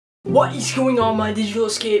What is going on, my digital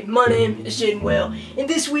escape? My name is JeyDonwale, and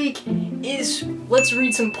this week is Let's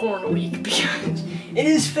Read Some Porn week, because it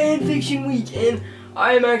is fanfiction week, and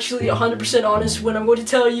I am actually 100% honest when I'm going to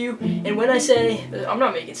tell you, and when I say, I'm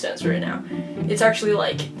not making sense right now. It's actually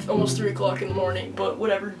like almost 3 o'clock in the morning, but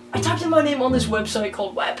whatever. I typed in my name on this website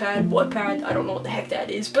called Wattpad, I don't know what the heck that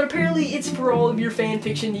is, but apparently it's for all of your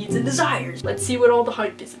fanfiction needs and desires. Let's see what all the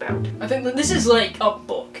hype is about. I think that this is like a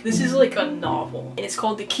book. This is like a novel, and it's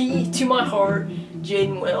called The Key to My Heart,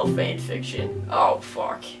 JeyDonwale fanfiction. Oh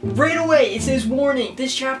fuck. Right away it says, warning,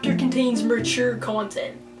 this chapter contains mature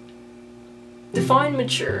content. Define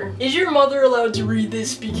mature. Is your mother allowed to read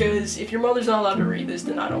this? Because if your mother's not allowed to read this,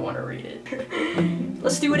 then I don't want to read it.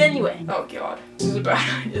 Let's do it anyway. Oh god. This is a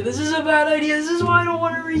bad idea. This is a bad idea. This is why I don't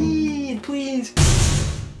want to read. Please.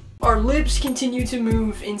 Our lips continue to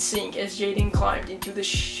move in sync as Jeydon climbed into the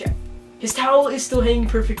shack. His towel is still hanging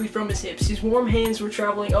perfectly from his hips. His warm hands were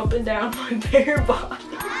traveling up and down my bare body.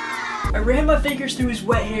 I ran my fingers through his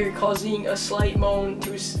wet hair, causing a slight moan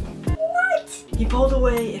to his... What? He pulled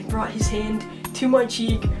away and brought his hand to my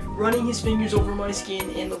cheek, running his fingers over my skin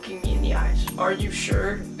and looking me in the eyes. Are you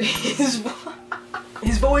sure? His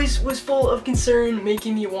voice was full of concern,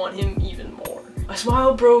 making me want him even more. A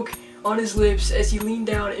smile broke on his lips as he leaned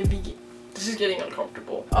down and began... This is getting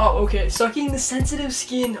uncomfortable. Oh, okay. Sucking the sensitive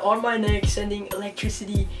skin on my neck, sending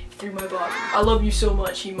electricity through my body. I love you so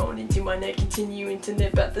much, he moaned into my neck, continuing to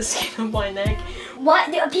nip at the skin of my neck.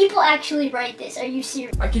 What? Do people actually write this? Are you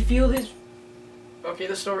serious? I could feel his... Okay,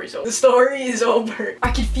 the story's over. The story is over.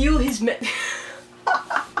 I could feel his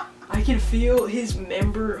I can feel his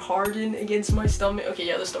member harden against my stomach. Okay,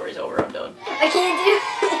 yeah, the story's over. I'm done. I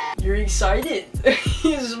can't do it. You're excited.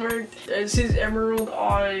 He smirked as his emerald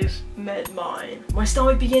eyes met mine. My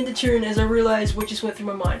stomach began to churn as I realized what just went through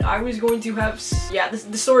my mind. I was going to have... Yeah,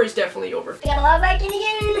 the story's definitely over. I gotta log back in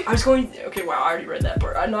again. I was going... Okay, wow, I already read that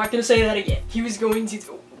part. I'm not gonna say that again. He was going to...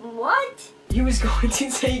 What? He was going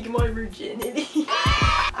to take my virginity.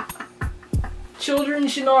 Children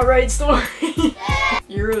should not write stories.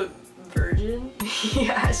 You're a virgin? He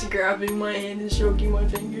asked, grabbing my hand and stroking my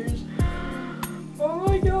fingers. Oh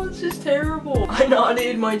my god, this is terrible. I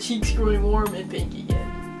nodded, my cheeks growing warm and pink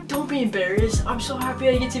again. Don't be embarrassed. I'm so happy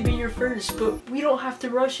I get to be your first, but we don't have to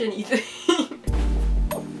rush anything.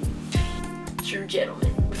 True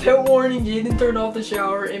gentleman. Without warning, Jeydon turned off the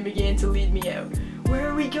shower and began to lead me out. Where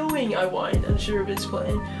are we going? I whined, unsure of his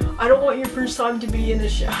plan. I don't want your first time to be in a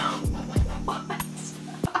shower. What?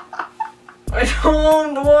 I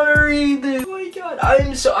don't want to read this. Oh my god.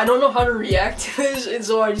 I don't know how to react to this, and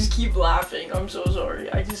so I just keep laughing. I'm so sorry.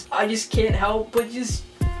 I just can't help but just...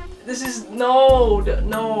 This is... No.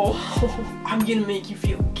 I'm gonna make you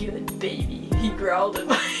feel good, baby. He growled at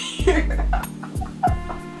my ear.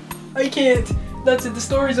 I can't. That's it. The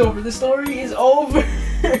story's over. The story is over.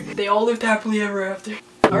 They all lived happily ever after.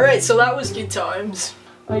 Alright, so that was good times.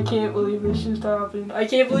 I can't believe this just happened. I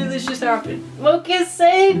can't believe this just happened. Lucas,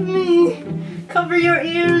 save me! Cover your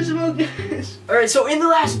ears, Lucas. Alright, so in the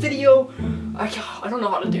last video, I don't know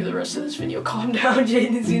how to do the rest of this video. Calm down,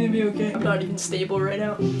 Jeydon's gonna be okay. I'm not even stable right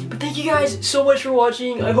now. But thank you guys so much for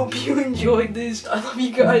watching. I hope you enjoyed this. I love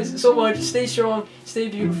you guys so much. Stay strong, stay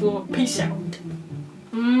beautiful. Peace out.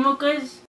 Lucas.